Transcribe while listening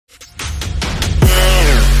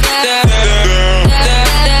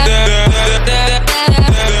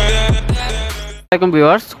আসসালামু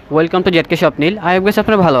viewers, welcome to জেডকে শপনিল। I hope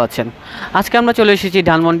আপনারা ভালো আছেন। আজকে আমরা চলে এসেছি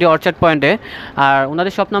ধানমন্ডি অর্চার্ড পয়েন্টে। আর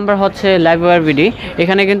ওনাদের শপ নাম্বার হচ্ছে লাইভওয়্যার ভিডি।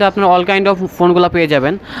 এখানে কিন্তু আপনারা অল কাইন্ড অফ ফোনগুলো পেয়ে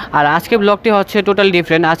যাবেন। আর আজকে ব্লগটি হচ্ছে টোটাল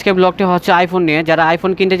ডিফারেন্ট। আজকের ব্লগটি হচ্ছে আইফোন নিয়ে। যারা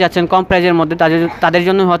আইফোন কিনতে যাচ্ছেন কম প্রাইজের মধ্যে তাদের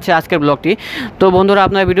জন্য হচ্ছে আজকের ব্লগটি। তো বন্ধুরা,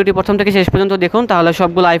 আপনার ভিডিওটি প্রথম থেকে শেষ পর্যন্ত দেখুন, তাহলে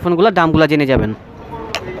সবগুলো আইফোনগুলোর দামগুলো জেনে যাবেন।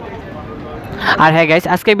 আর হ্যাঁ গাইস,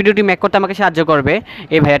 আজকে ভিডিওটি মেক করতে আমাকে সাহায্য করবে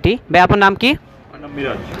এই ভাইয়াটি। ভাই, আপনার নাম কি?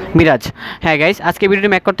 মিরাজ। হ্যাঁ গাইস, আজকে ভিডিওটি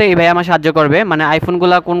মেক করতে এই ভাই আমার সাহায্য করবে, মানে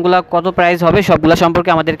আইফোনগুলো কোনগুলো কত প্রাইস হবে সবগুলো সম্পর্কে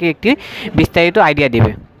আমাদেরকে একটি বিস্তারিত আইডিয়া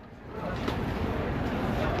দিবে।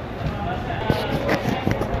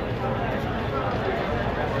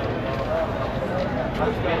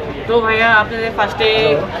 তো ভাইয়া, আপনি ফার্স্টে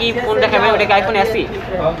কি ফোন দেখাবেন? ওটা কি আইফোন এসি?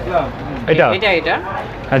 এটা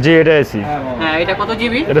হ্যাঁ জি, এটা এসি। হ্যাঁ, এটা কত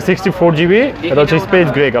জিবি? এটা 64 জিবি। এটা হচ্ছে space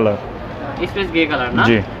grey colour. Space grey colour না?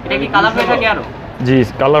 জি। এটা কি কালার হয়ে থাকে আরো? জি,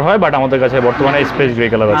 কালার হয়, বাট আমাদের কাছে বর্তমানে স্পেস গ্রে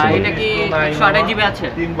কালার আছে। এটা কি 128 জিবি আছে?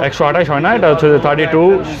 128 হয় না, এটা হচ্ছে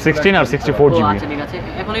 32, 16 আর 64 জিবি। আচ্ছা, ঠিক আছে।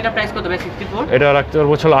 এখন এটা প্রাইস কত ভাই? 64? এটা রাখতে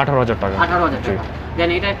পারবো 18,000 টাকা। 18,000 টাকা। দেন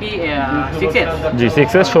এটা কি 6s? জি,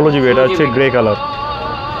 6s 16 জিবি। এটা হচ্ছে গ্রে কালার।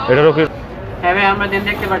 এটারও কি? হ্যাঁ ভাই, আমরা দেন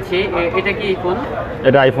দেখতে পাচ্ছি। এটা কি ফোন?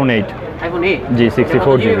 এটা আইফোন 8। আইফোন 8? জি,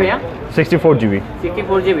 64 জিবি ভাইয়া। 64 জিবি।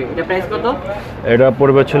 64 জিবি। এটা প্রাইস কত? এটা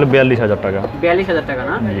পড়বে ছিল 42,000 টাকা। 42,000 টাকা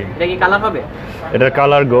না? এটা কি কালার হবে? এটার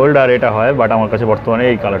কালার গোল্ড আর এটা হয়, বাট আমার কাছে বর্তমানে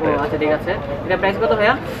এই কালারটা। আচ্ছা, ঠিক আছে। এটা প্রাইস কত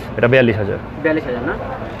ভাইয়া? এটা 42,000। 42,000 না?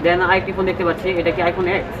 দেন আরেকটি ফোন দেখতে পাচ্ছি। এটা কি আইফোন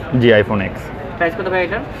X? জি, আইফোন X। প্রাইস কত ভাই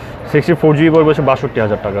এটা? 64 জিবি পড়বে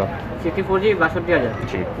 62,000 টাকা। 64 জিবি 62,000।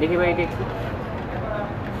 জি। দেখি ভাই এটা একটু।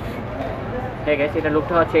 হ্যাঁ গাইস, এটা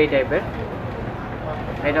লুকটা হচ্ছে এই টাইপের।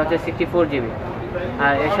 এটা হচ্ছে 64 জিবি।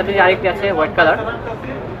 আর এর সাথে যে আরেকটি আছে হোয়াইট কালার,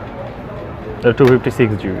 এটা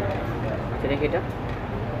 256 জিবি। আচ্ছা, দেখি এটা।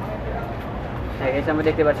 হ্যাঁ গাইস, আমরা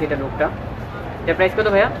দেখতে পাচ্ছি এটা লুকটা। এটা প্রাইস কত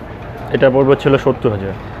ভাইয়া? এটা পড়বে ছিল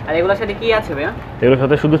 70,000। আর এগুলোর সাথে কি আছে ভাইয়া? এগুলোর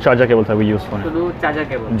সাথে শুধু চার্জার কেবল থাকবে, ইউজ ফোন। শুধু চার্জার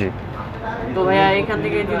কেবল? জি। তো ভাইয়া, এখান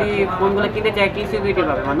থেকে যদি ফোনগুলো কিনতে চায় কি সিকিউরিটি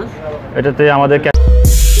পাবে মানুষ? এটাতে আমাদের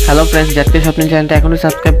হ্যালো ফ্রেন্ডস, জেডকে শপনিল চ্যানেলটা এখনই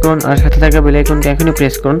সাবস্ক্রাইব করুন আর সাথে থাকা বেল আইকনটি এখনই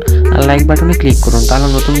প্রেস করুন আর লাইক বাটনে ক্লিক করুন, তাহলে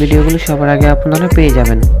নতুন ভিডিওগুলো সবার আগে আপনারা পেয়ে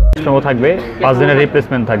যাবেন। থাকবে 5 দিনের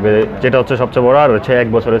রিপ্লেসমেন্ট থাকবে, যেটা হচ্ছে সবচেয়ে বড়, আর হচ্ছে 1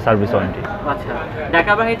 বছরের সার্ভিস ওয়ারেন্টি। আচ্ছা,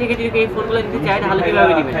 ঢাকা বাইরে থেকে যদি এই ফোনগুলো নিতে চায় তাহলে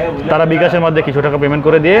কিভাবে দিবেন? তারা বিকাশের মধ্যে কিছু টাকা পেমেন্ট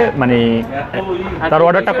করে দিয়ে, মানে তার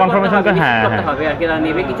অর্ডারটা কনফার্মেশন করে, হ্যাঁ করতে হবে আর কি, তারা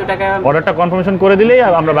নেবে কিছু টাকা। অর্ডারটা কনফার্মেশন করে দিলেই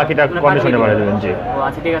আমরা বাকিটা কন্ডিশনে বাড়িয়ে দেবেন। জি।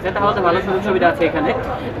 আচ্ছা, ঠিক আছে, তাহলে তো ভালো সুযোগ সুবিধা আছে এখানে।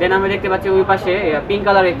 দেন আমরা দেখতে পাচ্ছি ওই পাশে পিঙ্ক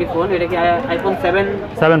কালার একটি ফোন। এটা কি আইফোন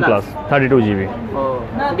 7 প্লাস 32 জিবি। ও,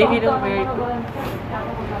 দেখি তো ভাই একটু।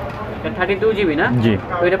 32 জিবি না? জি।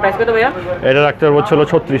 ওইটা প্রাইস কত ভাইয়া? এটা রাখতে পারবো ছিল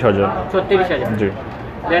 36,000। 36,000। জি।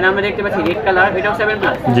 দেন আমরা দেখতে পাচ্ছি রেড কালার। এটাও 7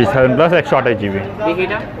 প্লাস? জি, 7 প্লাস 128 জিবি। দেখি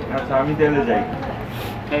এটা। আচ্ছা, আমি তেলে যাই।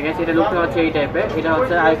 ঠিক আছে, এটা লুকটা হচ্ছে এই টাইপের। এটা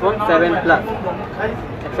হচ্ছে আইফোন 7 প্লাস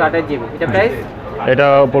 128 জিবি। এটা প্রাইস? এটা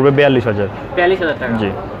পড়বে 42,000। 42,000 টাকা। জি।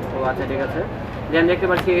 ও আচ্ছা, ঠিক আছে। দেন দেখতে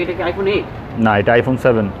পাচ্ছি এটা কি আইফোন 8? না, এটা আইফোন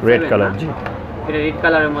 7 রেড কালার। জি। এটা রেড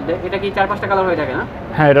কালারের মধ্যে। এটা কি 4-5টা কালার হয়ে থাকে না?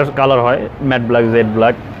 হ্যাঁ, এটার কালার হয় matte black, jet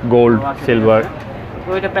black, gold, silver. তো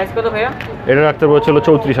এটা প্রাইস কত ভাইয়া? এটা রাখতে বলছিল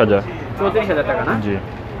 34,000। 34,000 টাকা না? জি।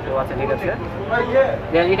 ও আচ্ছা, ঠিক আছে।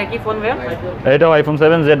 দেন এটা কি ফোন ভাইয়া? এটাও iPhone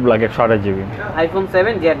 7 jet black 128 GB. IPhone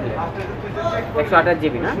 7 Z 128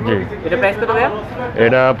 GB না? জি। এটা প্রাইস কত ভাইয়া?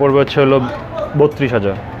 এটা পড়বে হচ্ছে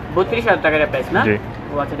 32,000। 32,000 টাকার প্রাইস না? জি।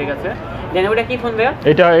 ও আচ্ছা, ঠিক আছে। দেন ওটা কি ফোন ভাইয়া?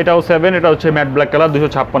 এটাও 7, এটা হচ্ছে matte black colour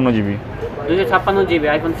 256 GB. 256 GB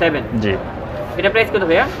iPhone 7। জি। এটা প্রাইস কত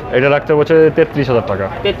ভাইয়া? এটা রাখতে হচ্ছে 33,000 টাকা।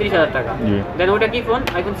 33,000 টাকা। জি। দেন ওটা কি ফোন?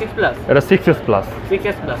 IPhone 6 plus? এটা 6s প্লাস।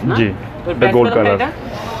 6s প্লাস না? জি। ওর এটা প্রাইস গোল্ড কত কালার। এটা?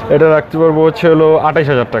 এটা রাখতে পারবো হচ্ছে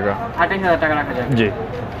 28,000 টাকা। 28,000 টাকা রাখা যায়? জি।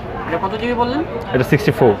 এটা কত জিবি বললেন? এটা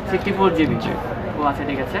 64 জিবি। জি। ও আচ্ছা,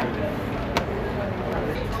 ঠিক আছে।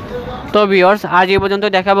 তো ভিউয়ার্স, আজ এই পর্যন্ত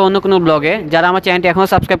দেখাবো অন্য কোনো ব্লগে। যারা আমার চ্যানেলটি এখনও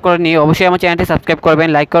সাবস্ক্রাইব করেনি অবশ্যই আমার চ্যানেলটি সাবস্ক্রাইব করবেন,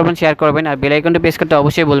 লাইক করবেন, শেয়ার করবেন আর বেল আইকনটি প্রেস করতে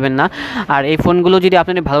অবশ্যই বলবেন না। আর এই ফোনগুলো যদি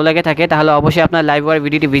আপনাদের ভালো লাগে থাকে তাহলে অবশ্যই আপনার লাইভওয়্যার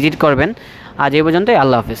ভিডিওটি ভিজিট করবেন। আজ এই পর্যন্তই,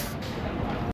 আল্লাহ হাফেজ।